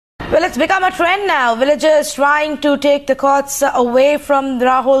Well, it's become a trend now. Villagers trying to take the Cots away from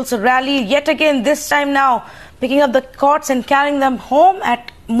Rahul's rally. Yet again, this time now, picking up the Cots and carrying them home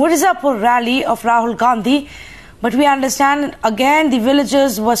at Mirzapur rally of Rahul Gandhi. But we understand, again, the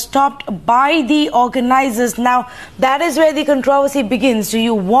villagers were stopped by the organizers. Now, that is where the controversy begins. Do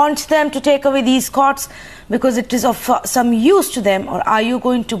you want them to take away these Cots because it is of some use to them, or are you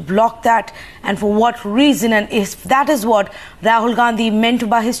going to block that, and for what reason? And if that is what Rahul Gandhi meant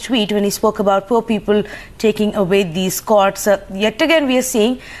by his tweet when he spoke about poor people taking away these Cots. Yet again, we are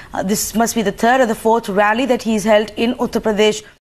seeing this must be the third or the fourth rally that he's held in Uttar Pradesh.